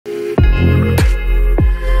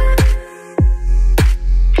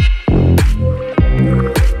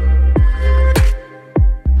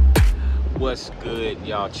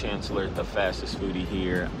Chancellor, the fastest foodie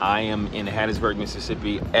here. I am in Hattiesburg,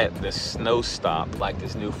 Mississippi at the Snow Stop, like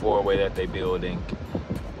this new four-way that they building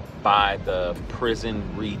by the prison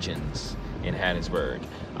regions in Hattiesburg.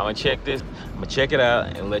 I'm gonna check this, I'm gonna check it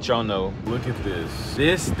out and let y'all know. Look at this.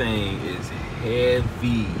 This thing is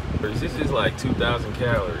heavy. This is like 2,000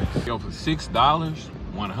 calories. Yo, for $6,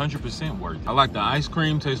 100% worth it. I like the ice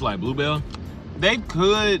cream, tastes like Bluebell. They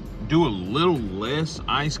could do a little less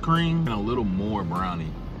ice cream and a little more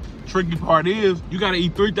brownie. Tricky part is, you gotta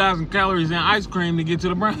eat 3,000 calories in ice cream to get to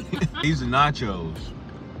the brownie. These are nachos.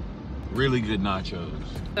 Really good nachos.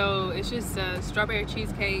 So it's just a strawberry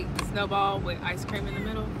cheesecake snowball with ice cream in the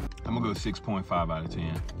middle. I'm gonna go 6.5 out of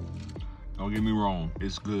 10. Don't get me wrong,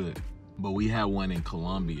 it's good. But we had one in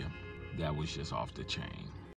Colombia that was just off the chain.